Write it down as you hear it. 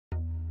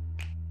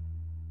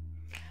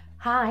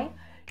Hi,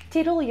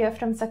 Tyrrell here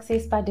from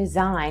Success by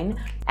Design,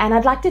 and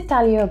I'd like to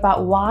tell you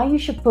about why you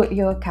should put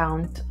your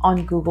account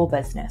on Google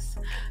Business.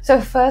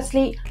 So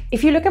firstly,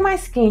 if you look at my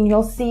screen,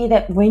 you'll see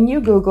that when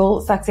you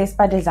Google Success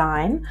by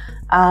Design,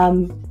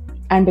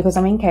 and because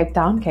I'm in Cape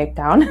Town,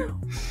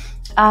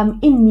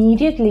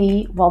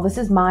 immediately, well, this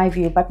is my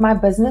view, but my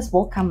business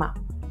will come up,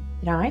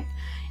 right?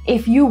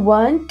 If you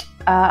weren't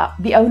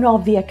the owner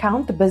of the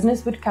account, the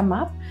business would come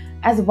up,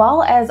 as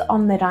well as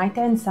on the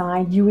right-hand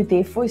side, you would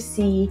therefore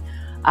see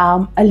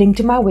a link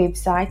to my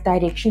website,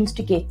 directions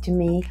to get to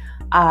me,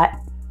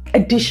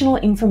 additional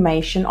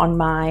information on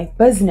my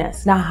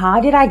business. Now, how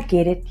did I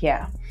get it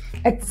here?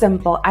 It's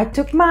simple. I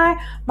took my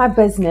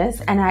business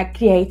and I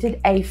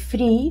created a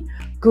free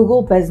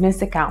Google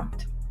Business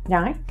account,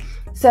 right?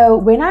 So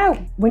when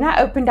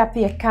I opened up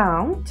the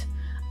account,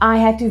 I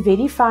had to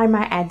verify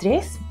my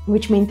address,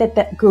 which meant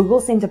that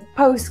Google sent a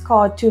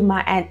postcard to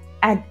my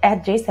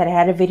address that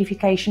had a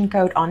verification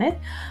code on it.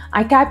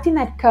 I typed in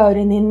that code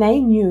and then they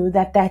knew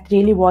that that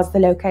really was the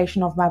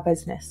location of my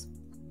business.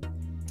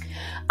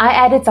 I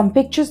added some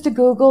pictures to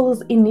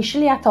Google.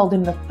 Initially, I told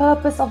them the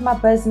purpose of my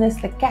business,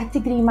 the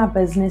category my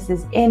business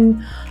is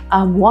in,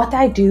 what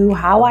I do,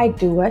 how I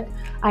do it.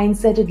 I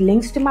inserted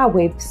links to my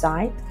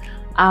website.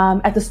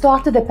 At the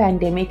start of the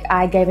pandemic,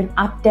 I gave an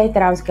update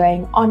that I was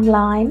going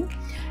online.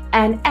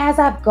 And as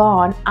I've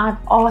gone, I've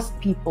asked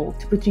people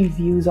to put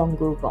reviews on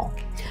Google.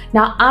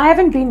 Now, I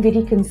haven't been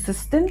very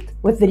consistent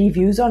with the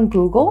reviews on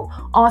Google,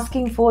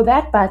 asking for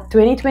that, but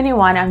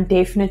 2021, I'm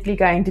definitely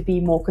going to be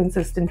more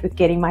consistent with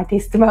getting my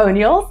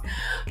testimonials.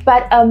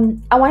 But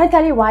I want to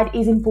tell you why it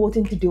is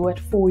important to do it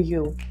for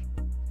you.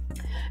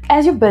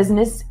 As your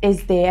business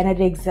is there and it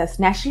exists,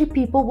 naturally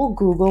people will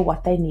Google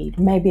what they need.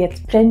 Maybe it's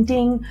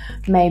printing,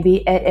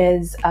 maybe it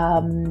is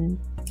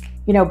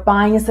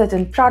buying a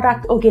certain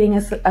product or getting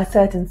a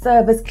certain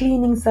service,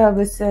 cleaning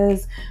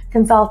services,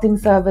 consulting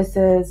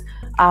services,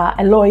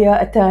 a lawyer,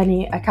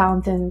 attorney,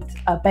 accountant,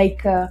 a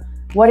baker,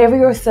 whatever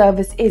your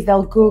service is,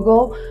 they'll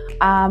Google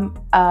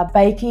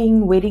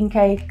baking, wedding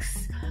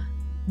cakes,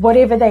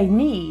 whatever they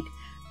need.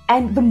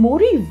 And the more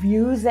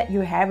reviews that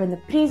you have and the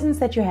presence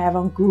that you have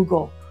on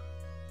Google,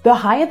 the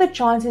higher the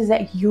chances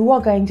that you are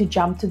going to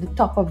jump to the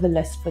top of the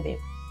list for them.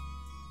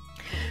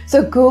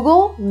 So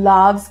Google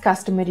loves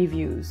customer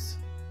reviews.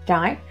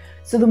 Right?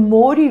 So the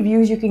more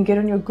reviews you can get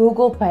on your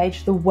Google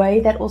page, the way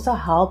that also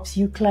helps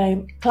you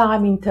climb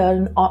in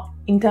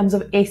terms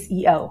of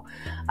SEO,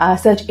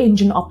 search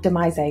engine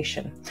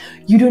optimization.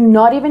 You do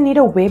not even need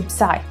a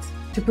website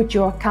to put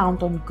your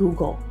account on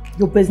Google,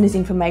 your business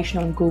information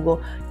on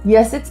Google.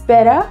 Yes, it's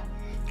better,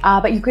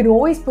 but you can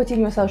always put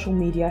in your social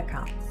media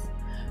accounts.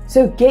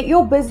 So get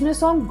your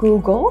business on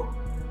Google,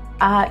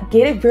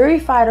 get it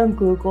verified on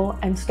Google,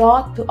 and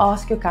start to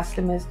ask your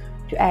customers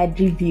to add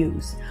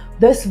reviews.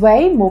 This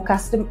way,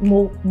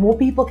 more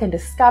people can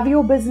discover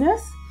your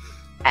business,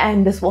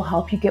 and this will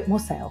help you get more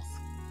sales.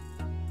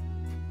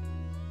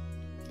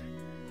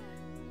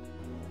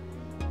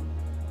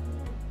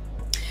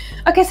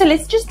 Okay, so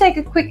let's just take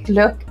a quick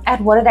look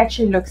at what it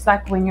actually looks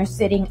like when you're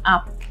setting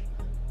up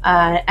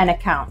an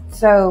account.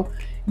 So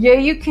here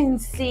you can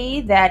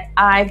see that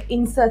I've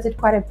inserted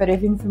quite a bit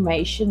of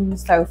information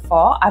so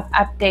far. I've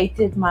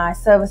updated my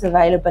service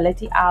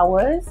availability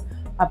hours,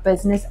 my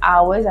business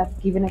hours.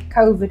 I've given a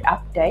COVID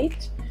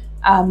update.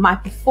 My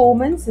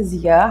performance is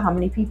here, how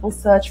many people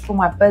search for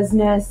my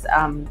business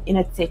in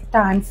a set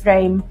time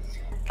frame,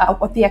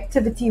 what the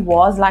activity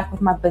was like with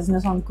my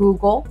business on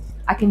Google.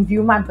 I can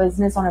view my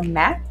business on a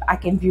map. I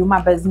can view my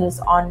business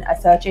on a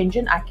search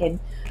engine. I can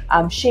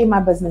share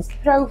my business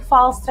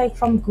profile straight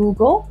from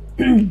Google.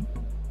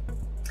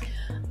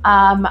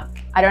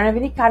 I don't have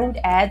any current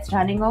ads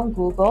running on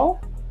Google.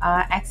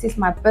 Access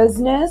my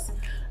business.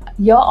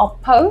 Here are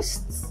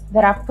posts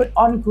that I've put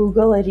on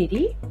Google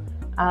already.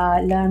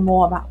 Learn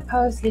more about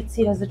posts. Let's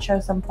see, does it show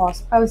some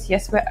past posts?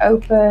 Yes, we're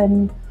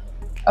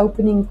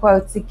opening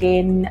quotes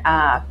again,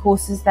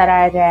 courses that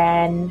I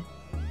ran,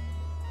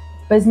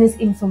 business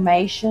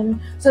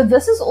information. So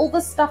this is all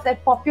the stuff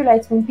that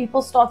populates when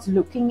people start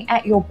looking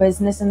at your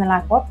business and they're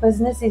like, what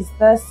business is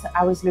this?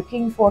 I was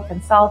looking for a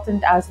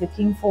consultant. I was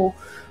looking for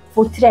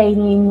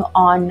training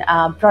on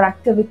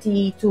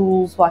productivity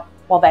tools.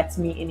 Well, that's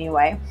me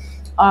anyway.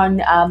 On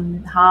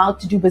how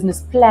to do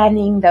business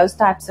planning, those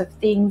types of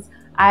things.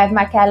 I have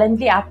my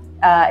Calendly app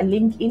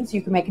link in so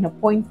you can make an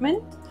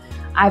appointment.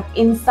 I have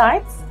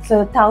insights,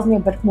 so it tells me a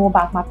bit more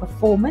about my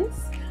performance.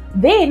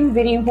 Then,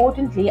 very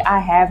importantly, I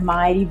have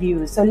my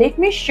reviews. So let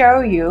me show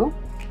you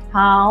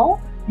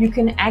how you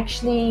can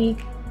actually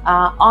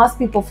ask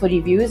people for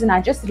reviews. And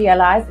I just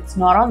realized it's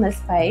not on this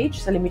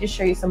page. So let me just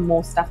show you some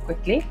more stuff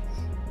quickly.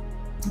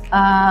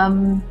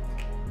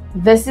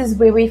 This is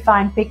where we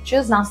find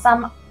pictures. Now,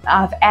 some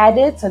I've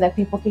added so that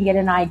people can get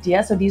an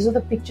idea. So these are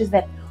the pictures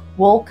that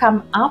will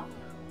come up.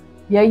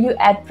 Here you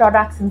add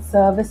products and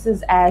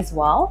services as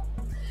well.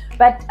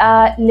 But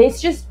let's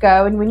just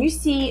go. And when you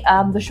see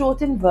the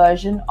shortened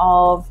version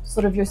of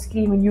sort of your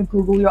screen when you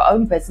Google your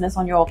own business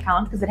on your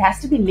account, because it has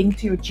to be linked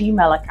to your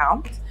Gmail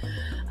account.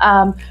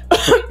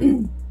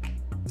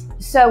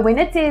 So when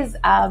it says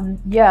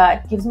yeah,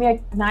 it gives me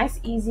a nice,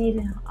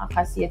 easy,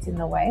 I see it's in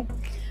the way,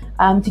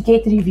 to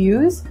get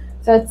reviews.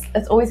 So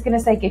it's always going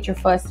to say get your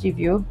first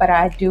review, but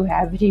I do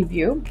have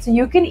review. So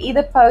you can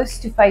either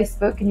post to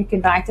Facebook and you can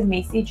write a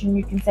message and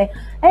you can say,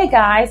 hey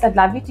guys, I'd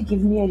love you to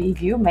give me a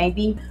review.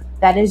 Maybe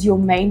that is your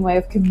main way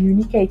of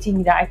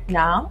communicating right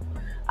now,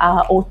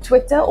 or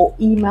Twitter or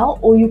email,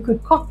 or you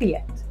could copy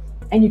it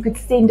and you could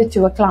send it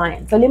to a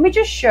client. So let me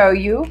just show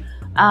you.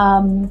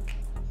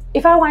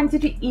 If I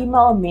wanted to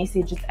email a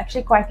message, it's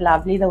actually quite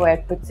lovely the way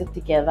it puts it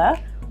together.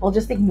 We'll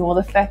just ignore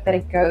the fact that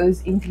it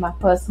goes into my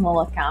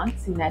personal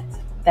accounts, and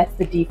that's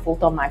the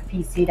default on my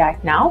PC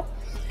right now.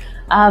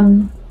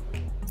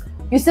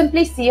 You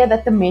simply see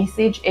that the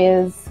message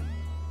is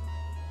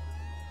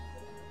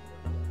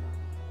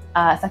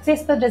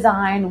successful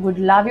design, would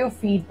love your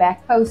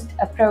feedback, post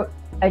a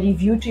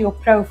review to your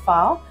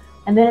profile,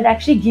 and then it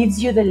actually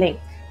gives you the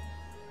link.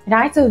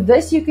 Right? So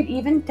this you could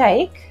even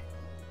take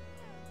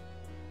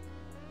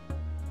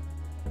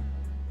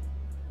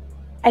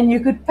and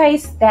you could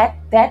paste that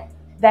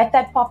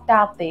popped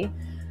out there,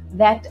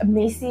 that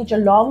message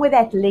along with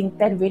that link,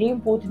 that very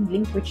important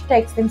link, which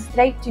takes them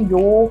straight to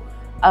your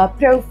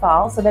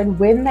profile, so that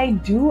when they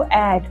do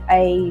add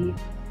a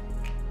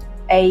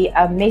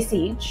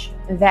message,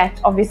 that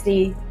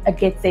obviously it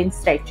gets sent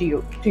straight to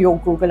you, to your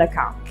Google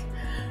account.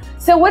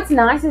 So what's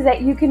nice is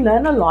that you can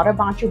learn a lot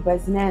about your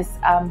business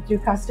through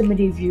customer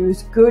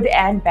reviews, good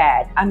and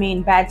bad. I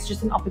mean, bad's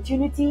just an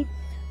opportunity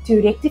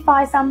to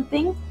rectify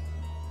something,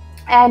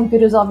 and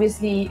good is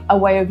obviously a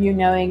way of you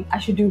knowing I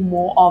should do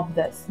more of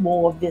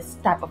this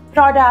type of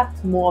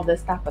product, more of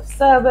this type of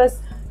service.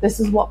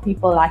 This is what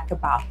people like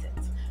about it,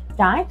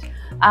 right?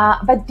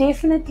 But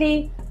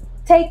definitely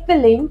take the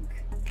link,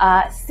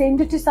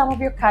 send it to some of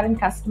your current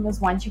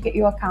customers once you get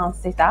your account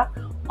set up.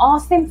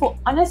 Ask them for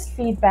honest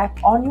feedback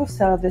on your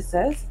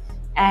services,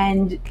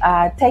 and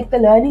take the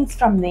learnings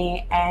from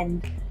there,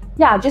 and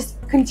yeah,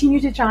 just continue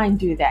to try and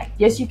do that.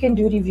 Yes, you can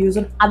do reviews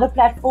on other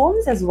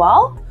platforms as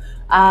well,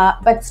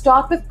 but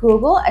start with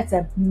Google. It's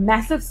a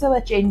massive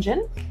search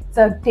engine,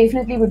 so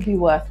definitely would be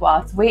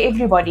worthwhile. It's where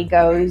everybody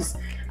goes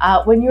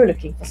when you're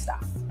looking for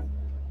stuff.